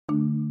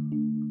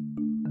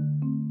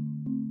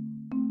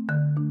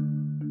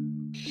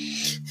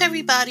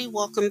Everybody,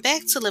 welcome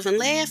back to Live and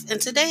Laugh, and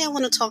today I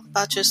want to talk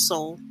about your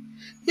soul.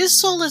 Your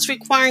soul is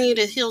requiring you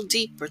to heal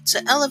deeper,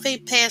 to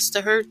elevate past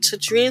the hurt, to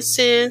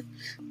transcend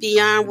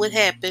beyond what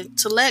happened,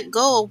 to let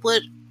go of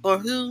what or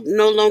who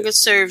no longer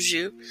serves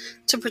you,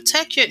 to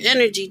protect your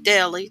energy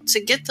daily, to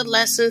get the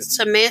lessons,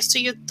 to master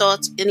your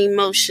thoughts and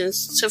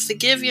emotions, to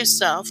forgive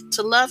yourself,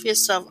 to love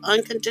yourself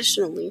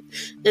unconditionally,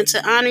 and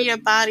to honor your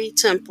body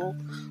temple,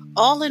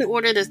 all in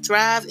order to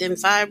thrive and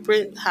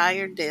vibrant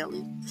higher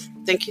daily.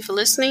 Thank you for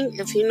listening.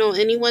 If you know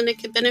anyone that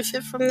could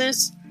benefit from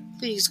this,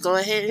 please go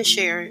ahead and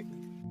share it.